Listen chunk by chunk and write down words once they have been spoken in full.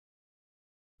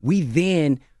we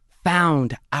then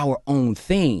found our own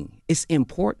thing. It's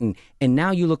important. And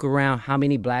now you look around how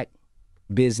many black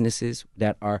businesses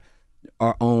that are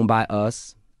owned by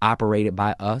us, operated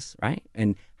by us, right?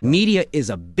 And media is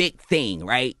a big thing,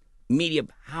 right? Media,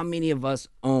 how many of us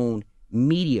own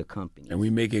media companies? And we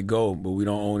make it go, but we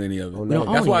don't own any of it. don't That's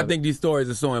own why any I think these stories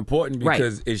are so important,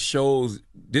 because it shows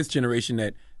this generation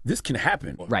that this can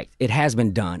happen. Right. It has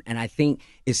been done. And I think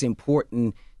it's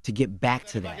important to get back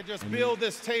to If I that. could just build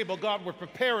this table, God would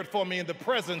prepare it for me in the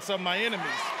presence of my enemies.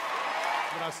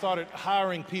 When I started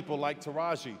hiring people like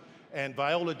Taraji and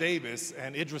Viola Davis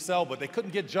and Idris Elba, they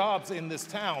couldn't get jobs in this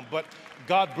town, but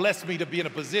God blessed me to be in a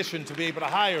position to be able to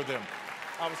hire them.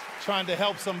 I was trying to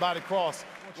help somebody cross.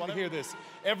 I want you to hear this.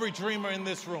 Every dreamer in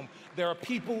this room, there are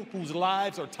people whose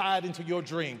lives are tied into your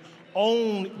dream.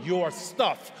 Own your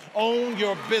stuff. Own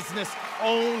your business.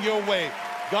 Own your way.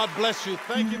 God bless you.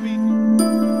 Thank you,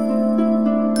 B.